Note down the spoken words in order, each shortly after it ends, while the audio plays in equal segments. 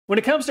When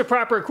it comes to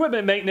proper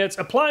equipment maintenance,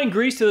 applying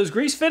grease to those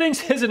grease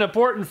fittings is an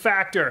important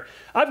factor.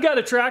 I've got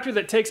a tractor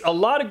that takes a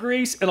lot of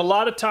grease and a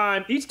lot of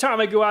time each time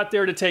I go out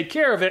there to take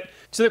care of it.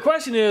 So the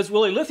question is,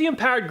 will a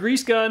lithium-powered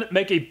grease gun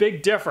make a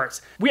big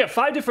difference? We have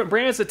 5 different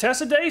brands to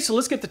test today, so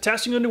let's get the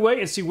testing underway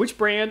and see which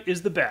brand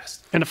is the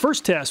best. In the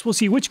first test, we'll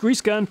see which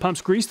grease gun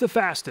pumps grease the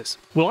fastest.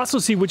 We'll also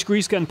see which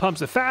grease gun pumps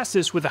the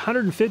fastest with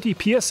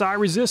 150 PSI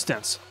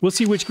resistance. We'll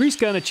see which grease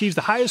gun achieves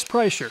the highest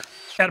pressure.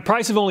 At a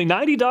price of only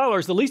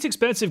 $90, the least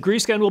expensive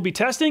grease gun we'll be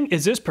testing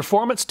is this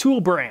Performance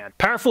Tool brand.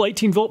 Powerful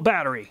 18-volt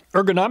battery,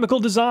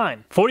 ergonomical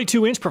design,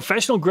 42-inch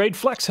professional grade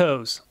flex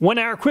hose,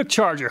 1-hour quick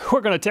charger,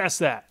 we're going to test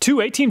that, 2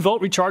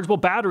 18-volt rechargeable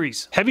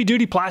batteries,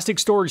 heavy-duty plastic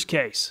storage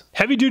case,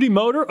 heavy-duty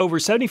motor over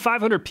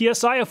 7,500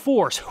 PSI of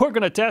force, we're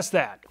going to test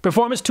that.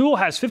 Performance Tool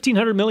has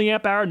 1,500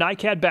 milliamp hour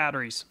NiCad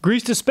batteries.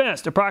 Grease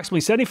dispensed approximately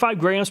 75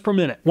 grams per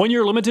minute.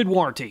 1-year limited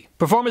warranty.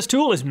 Performance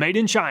Tool is made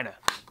in China.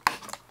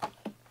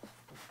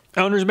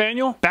 Owner's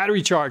manual,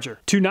 battery charger,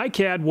 2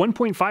 NiCad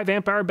 1.5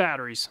 amp hour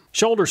batteries,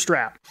 shoulder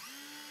strap.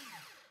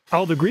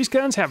 All the grease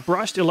guns have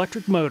brushed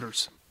electric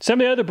motors. Some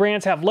of the other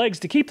brands have legs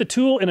to keep the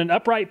tool in an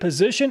upright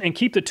position and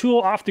keep the tool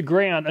off the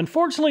ground.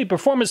 Unfortunately,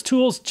 Performance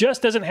Tools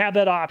just doesn't have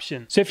that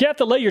option. So if you have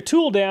to lay your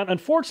tool down,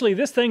 unfortunately,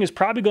 this thing is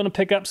probably going to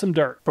pick up some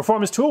dirt.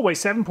 Performance Tool weighs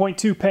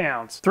 7.2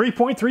 pounds,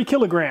 3.3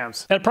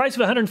 kilograms. At a price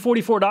of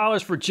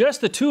 $144 for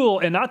just the tool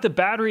and not the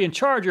battery and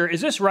charger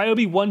is this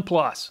Ryobi 1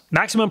 Plus.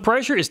 Maximum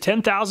pressure is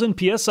 10,000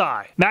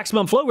 PSI.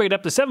 Maximum flow rate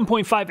up to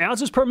 7.5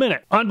 ounces per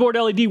minute. Onboard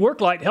LED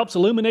work light helps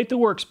illuminate the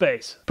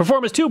workspace.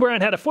 Performance Tool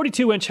brand had a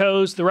 42-inch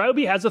hose. The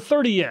Ryobi has a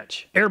 30-inch.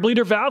 Air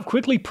bleeder valve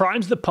quickly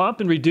primes the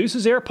pump and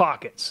reduces air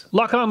pockets.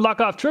 Lock-on,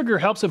 lock-off trigger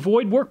helps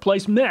avoid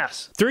workplace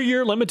mess.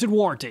 3-year limited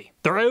warranty.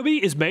 The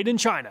Ryobi is made in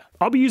China.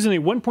 I'll be using a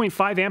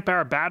 1.5 amp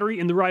hour battery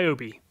in the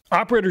Ryobi.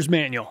 Operator's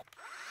manual.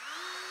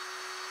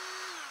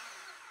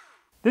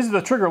 This is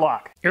the trigger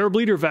lock. Air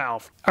bleeder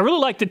valve. I really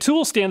like the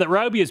tool stand that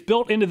Ryobi has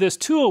built into this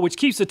tool, which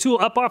keeps the tool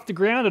up off the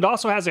ground. It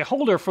also has a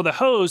holder for the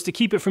hose to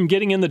keep it from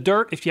getting in the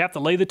dirt if you have to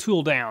lay the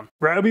tool down.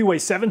 Ryobi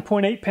weighs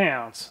 7.8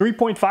 pounds,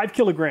 3.5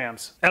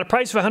 kilograms. At a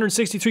price of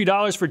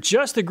 $163 for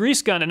just the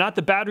grease gun and not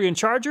the battery and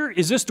charger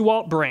is this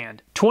DeWalt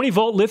brand.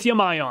 20-volt lithium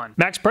ion.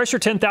 Max pressure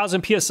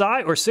 10,000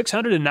 PSI or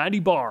 690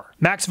 bar.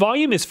 Max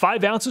volume is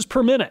 5 ounces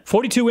per minute.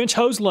 42-inch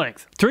hose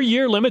length.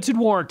 3-year limited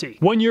warranty.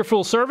 1-year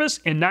full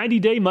service and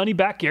 90-day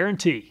money-back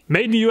guarantee.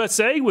 Made in the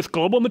USA with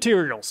global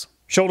materials.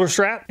 Shoulder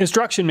strap,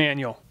 instruction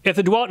manual. If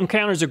the DeWalt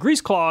encounters a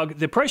grease clog,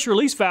 the pressure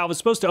release valve is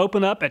supposed to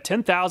open up at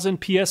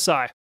 10,000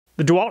 PSI.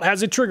 The DeWalt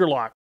has a trigger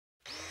lock.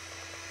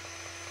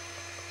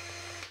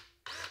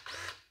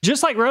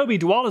 Just like Ryobi,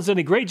 DeWalt has done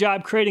a great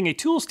job creating a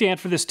tool stand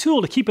for this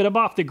tool to keep it up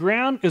off the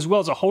ground, as well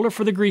as a holder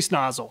for the grease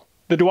nozzle.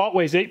 The DeWalt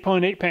weighs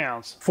 8.8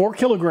 pounds, 4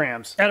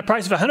 kilograms. At a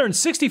price of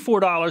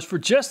 $164 for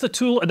just the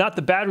tool and not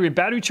the battery and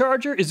battery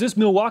charger is this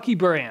Milwaukee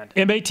brand.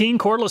 M18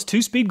 cordless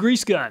 2-speed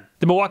grease gun.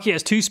 The Milwaukee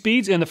has 2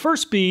 speeds, and the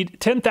first speed,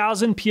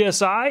 10,000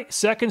 PSI,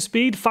 second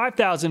speed,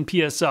 5,000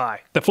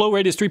 PSI. The flow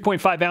rate is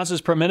 3.5 ounces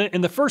per minute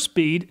in the first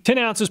speed, 10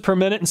 ounces per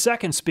minute in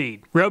second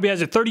speed. Ryobi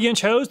has a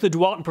 30-inch hose, the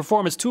DeWalt and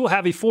Performance Tool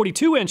have a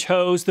 42-inch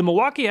hose, the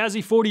Milwaukee has a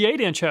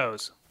 48-inch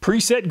hose.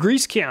 Preset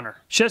grease counter.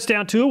 Shuts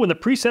down tool when the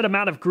preset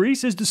amount of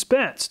grease is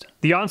dispensed.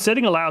 The on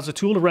setting allows the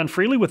tool to run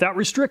freely without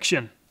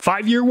restriction.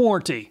 5-year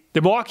warranty.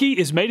 The Milwaukee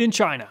is made in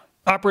China.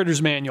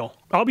 Operator's manual.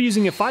 I'll be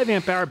using a 5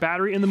 amp hour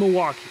battery in the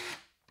Milwaukee.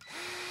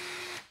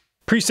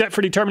 Preset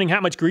for determining how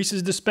much grease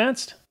is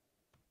dispensed.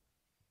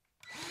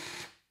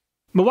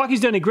 Milwaukee's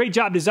done a great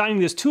job designing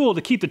this tool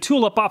to keep the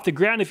tool up off the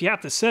ground if you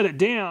have to set it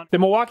down. The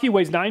Milwaukee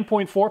weighs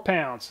 9.4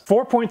 pounds,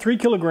 4.3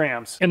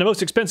 kilograms. And the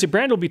most expensive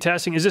brand we'll be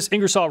testing is this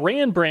Ingersol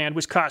Rand brand,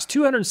 which costs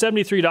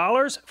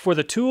 $273 for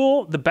the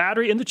tool, the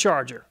battery, and the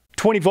charger.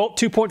 20-volt,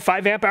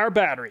 2.5 amp hour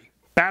battery.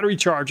 Battery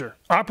charger.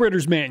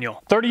 Operator's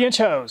manual. 30-inch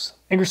hose.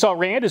 Ingersol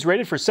Rand is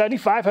rated for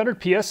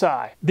 7,500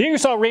 PSI. The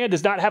Ingersol Rand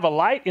does not have a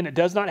light and it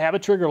does not have a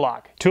trigger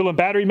lock. Tool and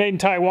battery made in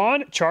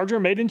Taiwan, charger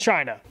made in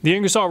China. The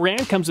Ingersol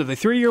Rand comes with a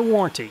 3-year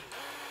warranty.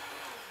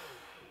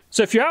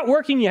 So if you're out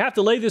working, you have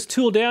to lay this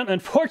tool down.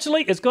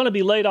 Unfortunately, it's going to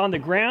be laid on the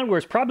ground where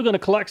it's probably going to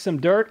collect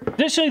some dirt.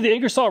 Additionally, the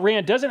Ingersol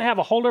Rand doesn't have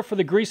a holder for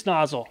the grease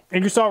nozzle.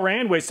 Ingersol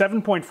Rand weighs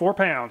 7.4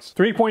 pounds,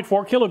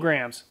 3.4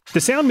 kilograms. The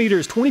sound meter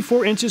is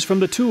 24 inches from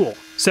the tool,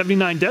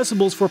 79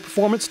 decibels for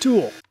Performance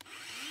Tool.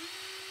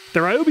 The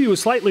Ryobi was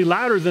slightly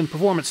louder than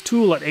Performance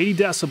Tool at 80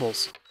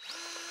 decibels.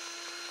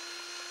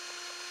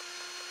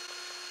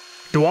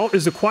 DeWalt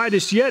is the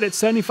quietest yet at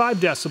 75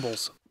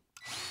 decibels.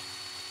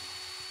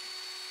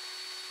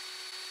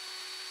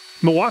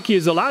 Milwaukee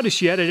is the loudest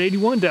yet at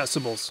 81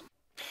 decibels.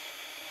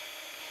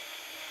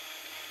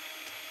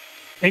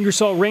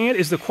 Ingersol Rand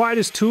is the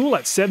quietest tool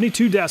at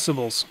 72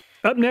 decibels.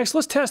 Up next,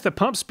 let's test the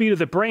pump speed of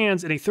the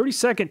brands in a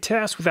 30-second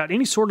test without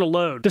any sort of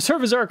load. To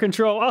serve as our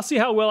control, I'll see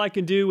how well I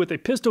can do with a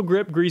pistol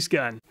grip grease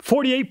gun.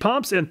 48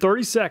 pumps in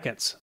 30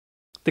 seconds.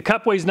 The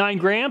cup weighs 9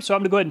 grams, so I'm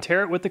going to go ahead and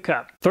tare it with the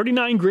cup.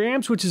 39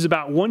 grams, which is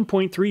about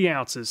 1.3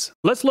 ounces.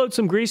 Let's load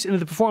some grease into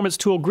the Performance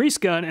Tool grease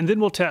gun and then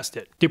we'll test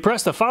it.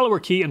 Depress the follower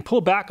key and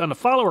pull back on the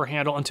follower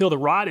handle until the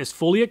rod is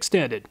fully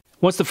extended.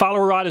 Once the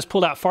follower rod is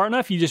pulled out far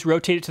enough, you just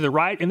rotate it to the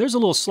right, and there's a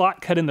little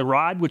slot cut in the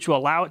rod which will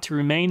allow it to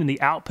remain in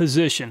the out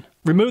position.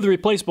 Remove the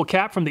replaceable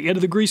cap from the end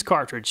of the grease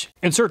cartridge.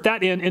 Insert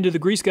that end into the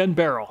grease gun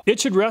barrel. It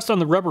should rest on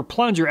the rubber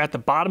plunger at the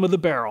bottom of the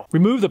barrel.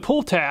 Remove the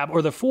pull tab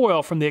or the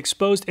foil from the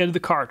exposed end of the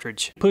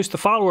cartridge. Push the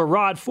follower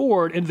rod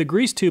forward into the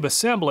grease tube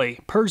assembly.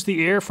 Purge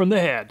the air from the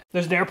head.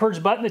 There's an air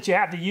purge button that you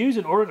have to use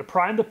in order to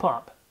prime the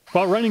pump.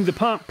 While running the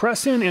pump,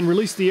 press in and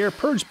release the air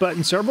purge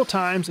button several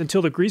times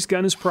until the grease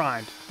gun is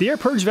primed. The air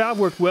purge valve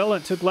worked well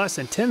and it took less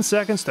than 10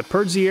 seconds to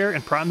purge the air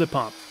and prime the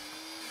pump.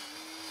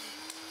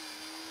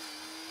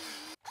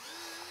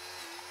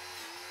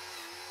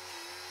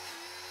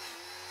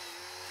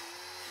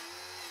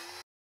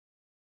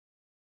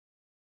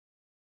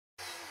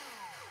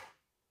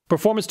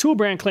 Performance Tool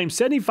brand claims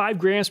 75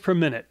 grams per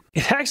minute.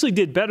 It actually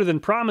did better than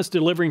promised,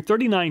 delivering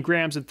 39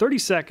 grams in 30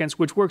 seconds,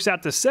 which works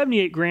out to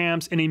 78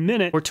 grams in a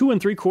minute or 2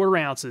 3/4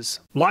 ounces.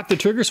 Lock the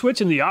trigger switch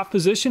in the off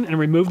position and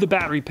remove the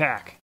battery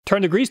pack.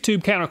 Turn the grease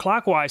tube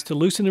counterclockwise to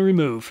loosen and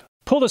remove.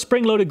 Pull the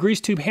spring-loaded grease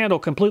tube handle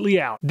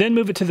completely out, then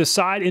move it to the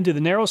side into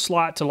the narrow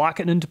slot to lock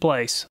it into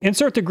place.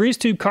 Insert the grease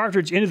tube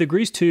cartridge into the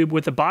grease tube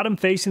with the bottom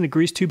facing the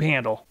grease tube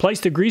handle.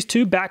 Place the grease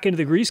tube back into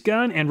the grease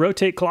gun and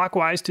rotate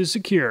clockwise to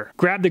secure.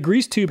 Grab the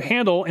grease tube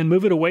handle and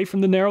move it away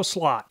from the narrow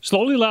slot.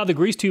 Slowly allow the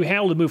grease tube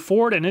handle to move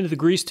forward and into the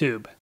grease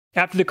tube.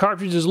 After the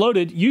cartridge is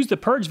loaded, use the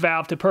purge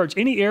valve to purge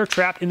any air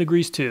trapped in the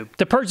grease tube.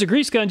 To purge the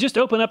grease gun, just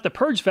open up the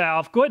purge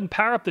valve, go ahead and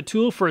power up the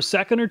tool for a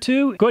second or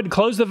two, go ahead and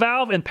close the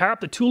valve and power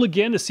up the tool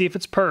again to see if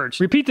it's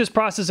purged. Repeat this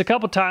process a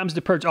couple times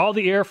to purge all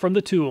the air from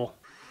the tool.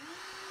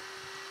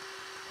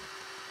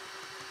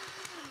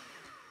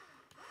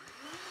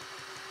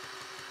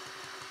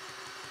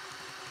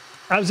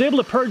 I was able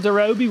to purge the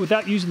Ryobi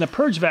without using the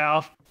purge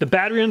valve. The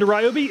battery on the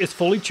Ryobi is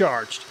fully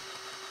charged.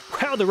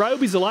 Wow, the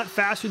Ryobi's a lot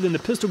faster than the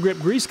pistol grip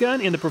grease gun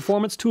and the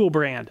Performance Tool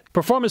brand.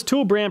 Performance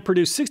Tool brand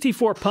produced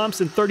 64 pumps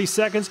in 30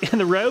 seconds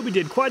and the Ryobi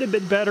did quite a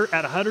bit better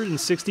at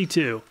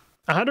 162.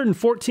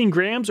 114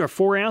 grams or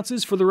 4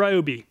 ounces for the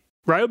Ryobi.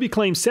 Ryobi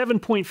claims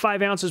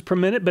 7.5 ounces per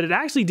minute, but it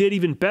actually did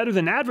even better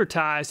than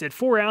advertised at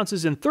 4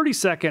 ounces in 30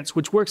 seconds,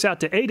 which works out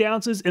to 8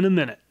 ounces in a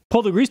minute.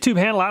 Pull the grease tube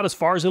handle out as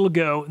far as it'll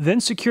go,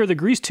 then secure the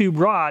grease tube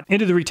rod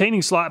into the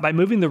retaining slot by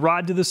moving the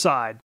rod to the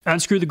side.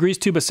 Unscrew the grease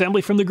tube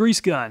assembly from the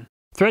grease gun.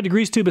 Thread the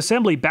grease tube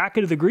assembly back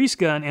into the grease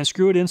gun and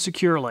screw it in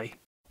securely.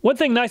 One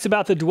thing nice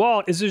about the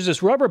DeWalt is there's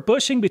this rubber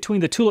bushing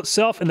between the tool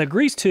itself and the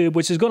grease tube,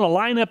 which is going to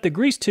line up the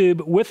grease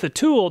tube with the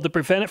tool to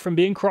prevent it from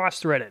being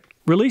cross-threaded.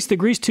 Release the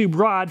grease tube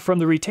rod from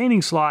the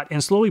retaining slot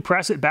and slowly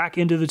press it back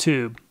into the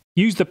tube.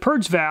 Use the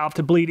purge valve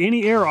to bleed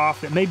any air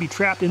off that may be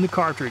trapped in the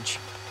cartridge.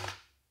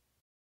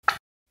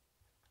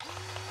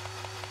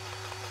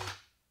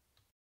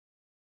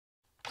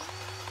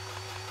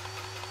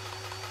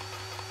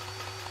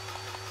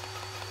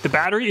 The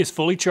battery is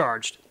fully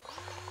charged.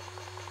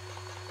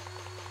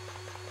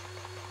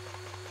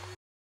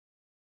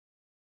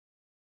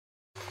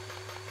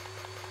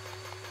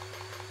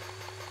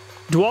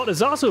 DeWalt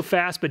is also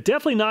fast, but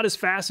definitely not as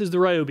fast as the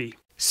Ryobi.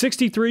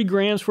 63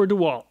 grams for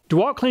DeWalt.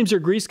 DeWalt claims their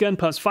grease gun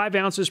pumps 5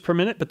 ounces per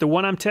minute, but the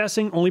one I'm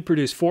testing only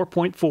produced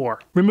 4.4.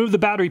 Remove the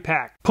battery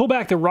pack. Pull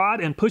back the rod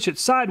and push it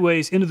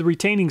sideways into the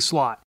retaining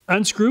slot.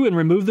 Unscrew and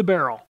remove the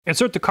barrel.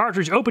 Insert the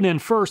cartridge open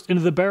end first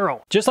into the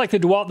barrel. Just like the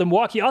DeWalt, the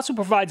Milwaukee also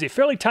provides a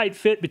fairly tight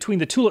fit between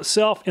the tool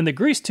itself and the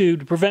grease tube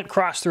to prevent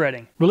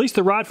cross-threading. Release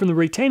the rod from the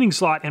retaining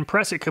slot and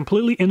press it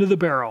completely into the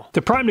barrel.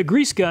 To prime the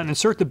grease gun,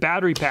 insert the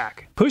battery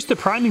pack. Push the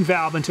priming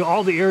valve until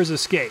all the air has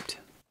escaped.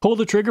 Pull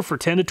the trigger for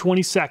 10 to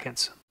 20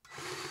 seconds.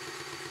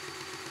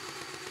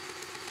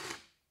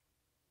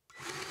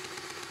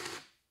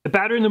 The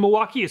battery in the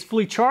Milwaukee is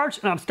fully charged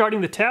and I'm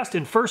starting the test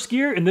in first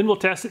gear and then we'll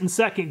test it in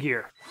second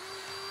gear.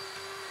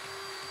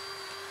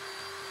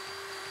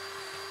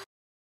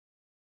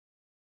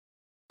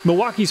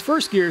 Milwaukee's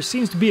first gear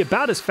seems to be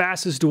about as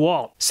fast as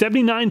DeWalt.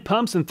 79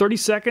 pumps in 30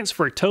 seconds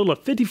for a total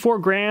of 54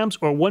 grams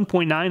or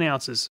 1.9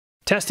 ounces.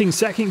 Testing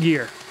second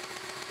gear.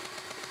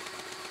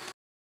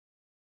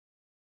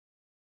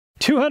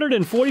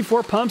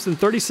 244 pumps in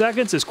 30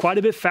 seconds is quite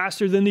a bit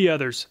faster than the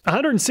others.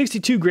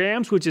 162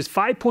 grams, which is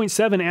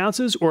 5.7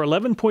 ounces or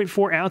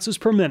 11.4 ounces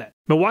per minute.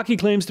 Milwaukee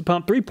claims to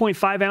pump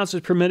 3.5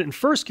 ounces per minute in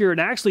first gear and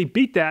actually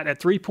beat that at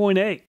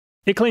 3.8.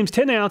 It claims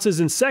 10 ounces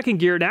in second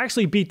gear and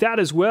actually beat that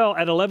as well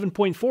at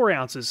 11.4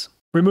 ounces.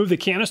 Remove the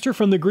canister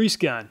from the grease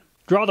gun.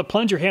 Draw the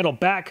plunger handle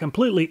back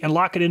completely and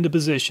lock it into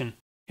position.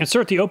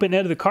 Insert the open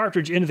end of the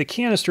cartridge into the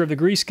canister of the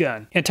grease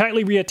gun and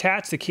tightly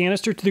reattach the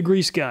canister to the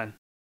grease gun.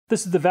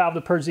 This is the valve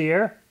to purge the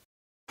air.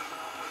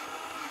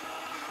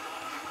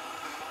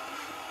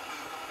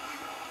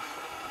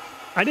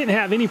 I didn't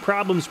have any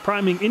problems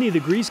priming any of the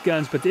grease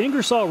guns, but the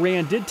Ingersol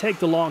ran did take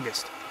the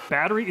longest.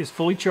 Battery is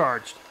fully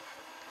charged.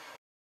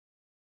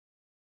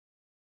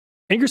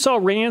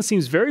 Ingersol Rand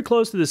seems very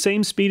close to the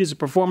same speed as a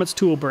performance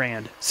tool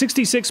brand.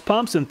 66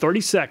 pumps in 30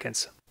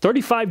 seconds.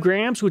 35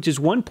 grams, which is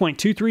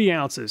 1.23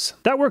 ounces.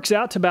 That works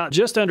out to about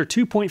just under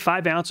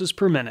 2.5 ounces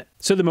per minute.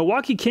 So the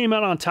Milwaukee came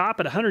out on top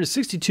at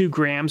 162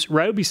 grams,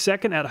 Ryobi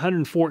second at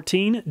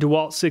 114,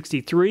 DeWalt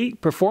 63,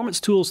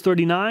 Performance Tools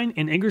 39,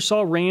 and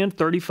Ingersol Rand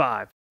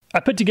 35. I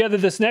put together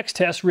this next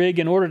test rig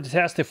in order to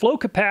test the flow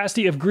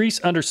capacity of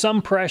grease under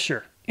some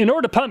pressure. In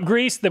order to pump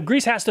grease, the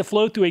grease has to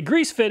flow through a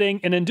grease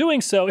fitting, and in doing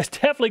so, it's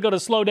definitely going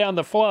to slow down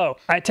the flow.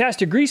 I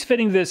attached a grease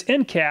fitting to this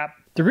end cap.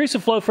 The grease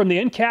will flow from the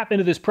end cap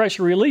into this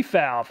pressure relief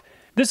valve.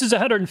 This is a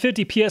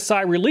 150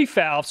 psi relief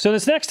valve, so in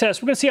this next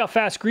test, we're going to see how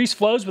fast grease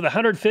flows with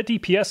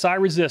 150 psi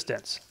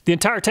resistance. The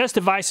entire test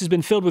device has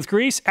been filled with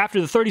grease.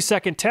 After the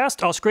 30-second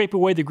test, I'll scrape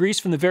away the grease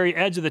from the very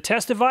edge of the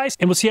test device,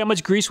 and we'll see how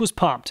much grease was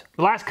pumped.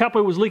 The last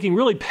coupler was leaking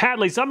really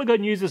badly, so I'm going to go ahead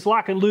and use this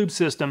lock and lube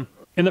system.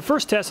 In the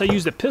first test, I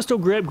used a pistol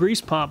grip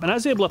grease pump, and I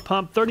was able to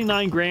pump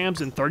 39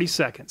 grams in 30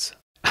 seconds.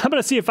 I'm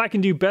going to see if I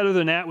can do better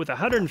than that with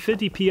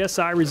 150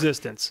 psi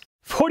resistance.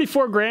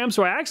 44 grams,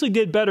 so I actually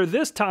did better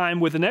this time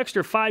with an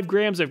extra 5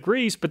 grams of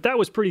grease, but that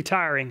was pretty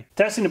tiring.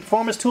 Testing the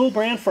Performance Tool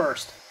brand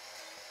first.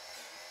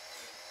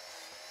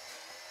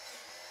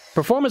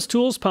 Performance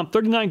Tools pump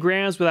 39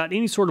 grams without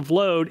any sort of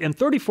load and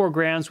 34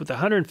 grams with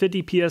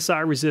 150 psi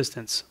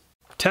resistance.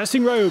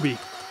 Testing Ryobi.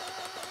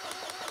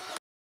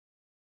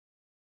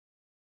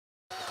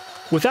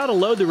 Without a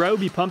load, the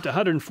Ryobi pumped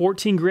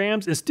 114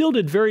 grams and still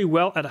did very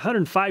well at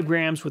 105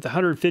 grams with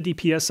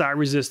 150 psi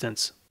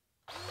resistance.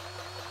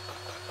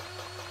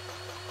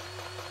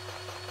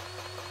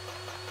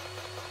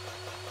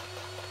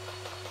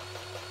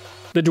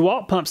 The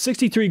DeWalt pumped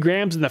 63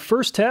 grams in the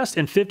first test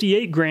and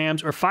 58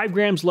 grams, or 5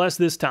 grams less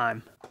this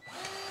time.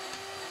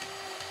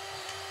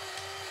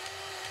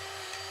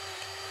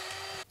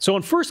 So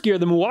in first gear,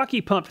 the Milwaukee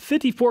pumped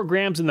 54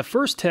 grams in the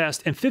first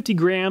test and 50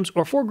 grams,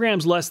 or 4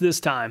 grams less this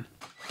time.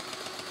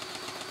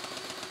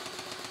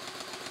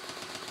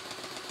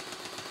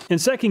 In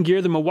second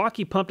gear, the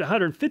Milwaukee pumped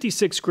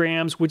 156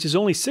 grams, which is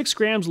only 6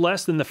 grams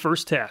less than the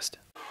first test.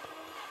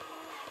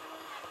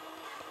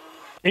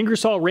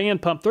 Ingersol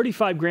Rand pumped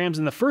 35 grams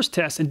in the first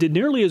test and did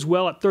nearly as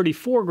well at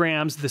 34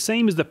 grams, the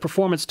same as the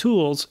Performance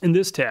Tools in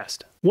this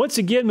test. Once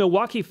again,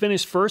 Milwaukee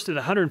finished first at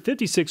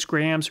 156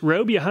 grams,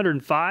 Ryobi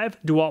 105,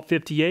 DeWalt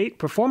 58,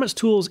 Performance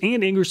Tools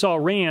and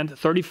Ingersol Rand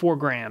 34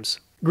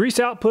 grams.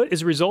 Grease output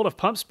is a result of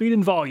pump speed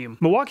and volume.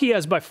 Milwaukee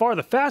has by far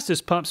the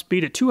fastest pump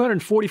speed at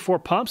 244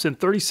 pumps in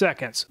 30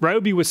 seconds.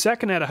 Ryobi was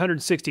second at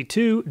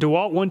 162,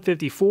 DeWalt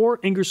 154,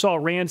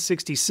 Ingersol Rand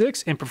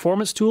 66, and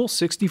Performance Tool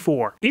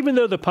 64. Even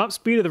though the pump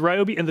speed of the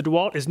Ryobi and the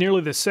DeWalt is nearly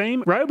the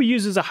same, Ryobi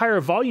uses a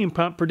higher volume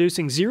pump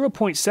producing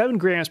 0.7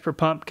 grams per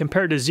pump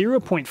compared to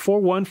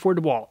 0.41 for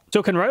DeWalt.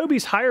 So can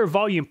Ryobi's higher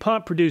volume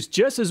pump produce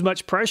just as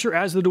much pressure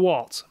as the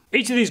DeWalt's?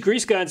 Each of these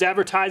grease guns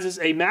advertises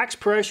a max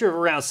pressure of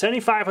around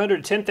 7,500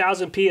 to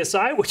 10,000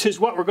 psi, which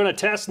is what we're going to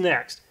test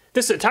next.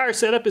 This entire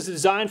setup is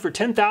designed for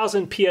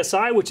 10,000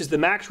 psi, which is the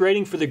max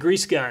rating for the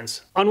grease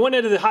guns. On one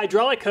end of the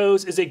hydraulic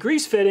hose is a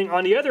grease fitting,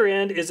 on the other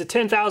end is a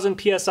 10,000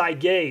 psi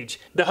gauge.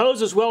 The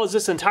hose, as well as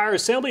this entire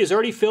assembly, is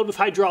already filled with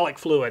hydraulic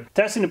fluid.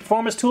 Testing the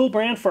Performance Tool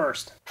brand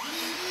first.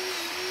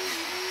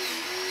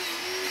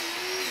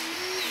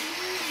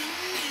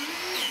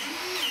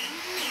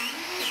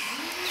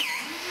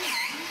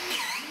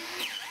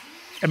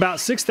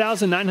 About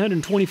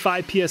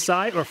 6,925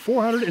 psi, or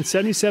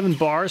 477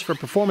 bars for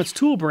Performance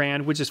Tool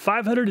brand, which is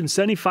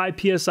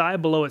 575 psi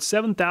below its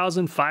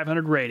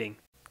 7,500 rating.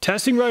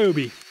 Testing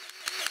Ryobi.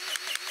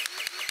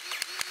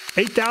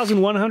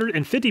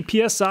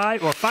 8,150 psi,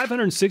 or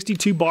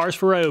 562 bars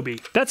for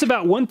Ryobi. That's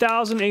about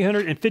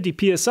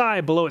 1,850 psi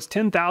below its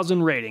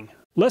 10,000 rating.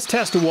 Let's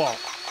test DeWalt.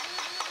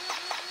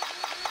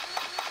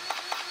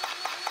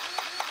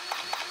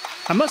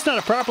 I must not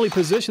have properly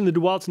positioned the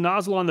DeWalt's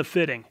nozzle on the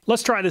fitting.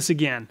 Let's try this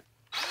again.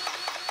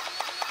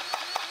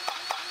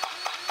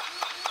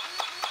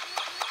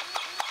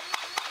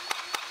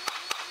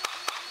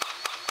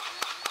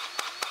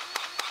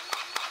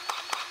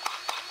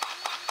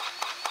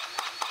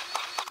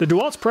 The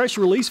DeWalt's pressure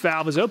release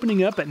valve is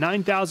opening up at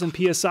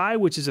 9,000 psi,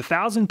 which is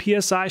 1,000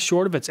 psi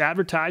short of its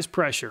advertised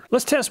pressure.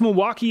 Let's test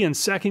Milwaukee in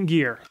second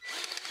gear.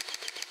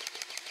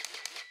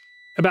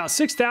 About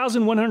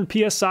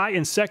 6,100 psi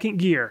in second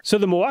gear. So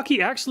the Milwaukee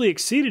actually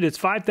exceeded its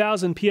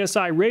 5,000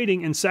 psi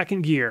rating in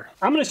second gear.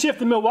 I'm going to shift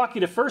the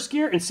Milwaukee to first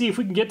gear and see if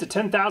we can get to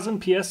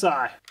 10,000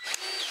 psi.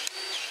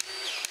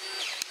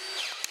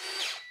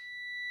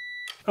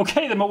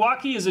 Okay, the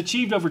Milwaukee has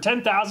achieved over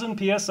 10,000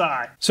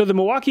 psi. So the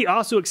Milwaukee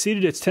also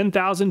exceeded its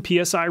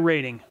 10,000 psi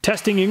rating.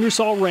 Testing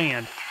Ingersol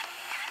Rand.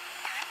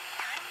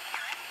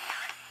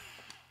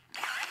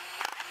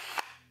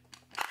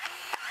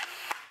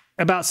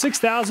 About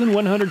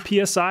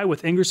 6,100 psi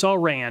with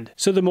Ingersol Rand.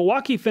 So the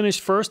Milwaukee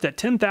finished first at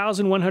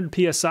 10,100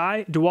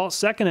 psi, DeWalt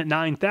second at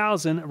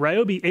 9,000,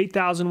 Ryobi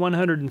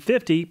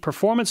 8,150,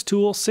 Performance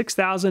Tool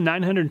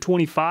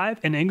 6,925,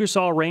 and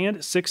Ingersol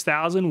Rand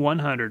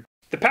 6,100.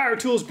 The Power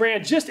Tools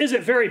brand just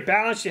isn't very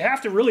balanced. You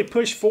have to really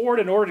push forward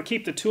in order to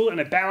keep the tool in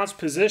a balanced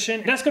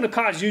position, and that's going to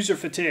cause user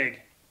fatigue.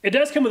 It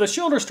does come with a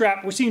shoulder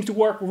strap, which seems to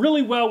work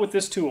really well with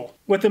this tool.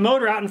 With the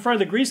motor out in front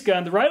of the grease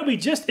gun, the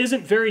Ryobi just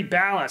isn't very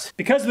balanced.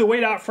 Because of the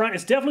weight out front,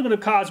 it's definitely going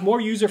to cause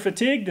more user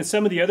fatigue than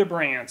some of the other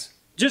brands.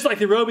 Just like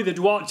the Ryobi, the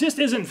DeWalt just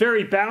isn't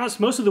very balanced.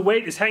 Most of the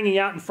weight is hanging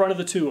out in front of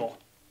the tool.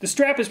 The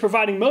strap is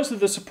providing most of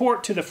the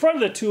support to the front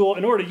of the tool.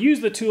 In order to use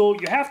the tool,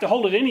 you have to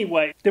hold it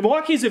anyway. The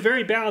Milwaukee is a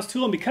very balanced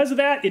tool, and because of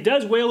that, it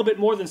does weigh a little bit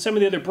more than some of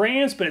the other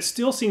brands, but it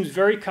still seems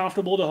very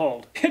comfortable to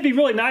hold. It'd be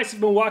really nice if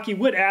Milwaukee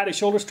would add a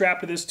shoulder strap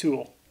to this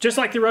tool. Just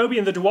like the Ryobi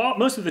and the DeWalt,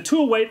 most of the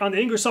tool weight on the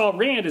Ingersol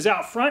rand is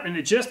out front, and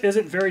it just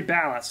isn't very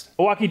balanced.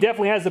 Milwaukee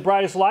definitely has the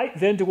brightest light,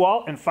 then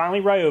DeWalt, and finally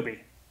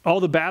Ryobi. All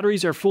the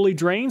batteries are fully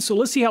drained, so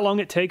let's see how long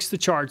it takes to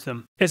charge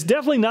them. It's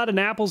definitely not an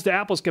apples to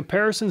apples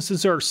comparison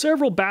since there are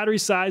several battery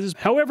sizes.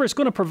 However, it's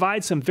going to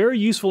provide some very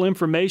useful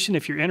information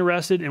if you're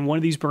interested in one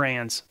of these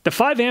brands. The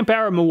 5 amp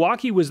hour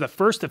Milwaukee was the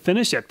first to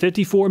finish at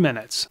 54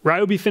 minutes.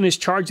 Ryobi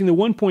finished charging the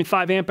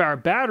 1.5 amp hour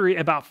battery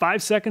about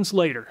 5 seconds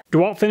later.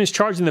 DeWalt finished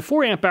charging the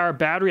 4 amp hour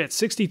battery at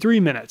 63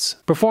 minutes.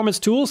 Performance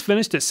Tools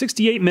finished at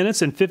 68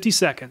 minutes and 50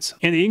 seconds.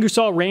 And the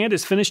Ingersol Rand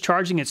is finished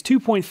charging its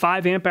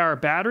 2.5 amp hour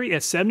battery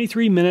at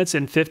 73 minutes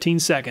and 15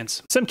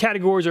 seconds. Some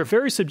categories are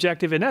very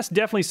subjective, and that's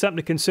definitely something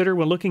to consider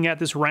when looking at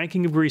this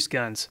ranking of grease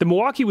guns. The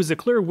Milwaukee was the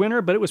clear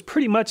winner, but it was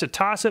pretty much a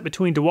toss-up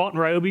between DeWalt and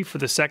Ryobi for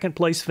the second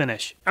place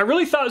finish. I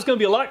really thought it was going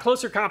to be a lot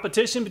closer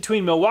competition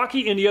between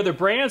Milwaukee and the other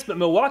brands, but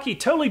Milwaukee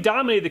totally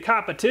dominated the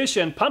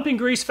competition, pumping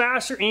grease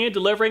faster and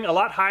delivering a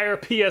lot higher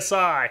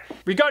PSI.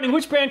 Regarding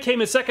which brand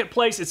came in second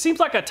place, it seems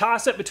like a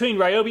toss-up between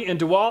Ryobi and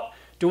DeWalt.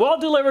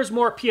 DeWalt delivers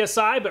more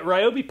PSI, but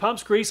Ryobi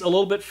pumps grease a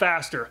little bit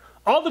faster.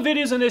 All the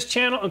videos on this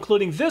channel,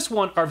 including this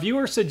one, are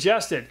viewer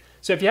suggested.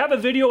 So if you have a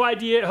video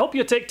idea, I hope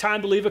you'll take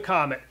time to leave a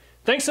comment.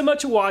 Thanks so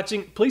much for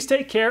watching. Please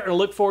take care, and I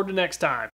look forward to next time.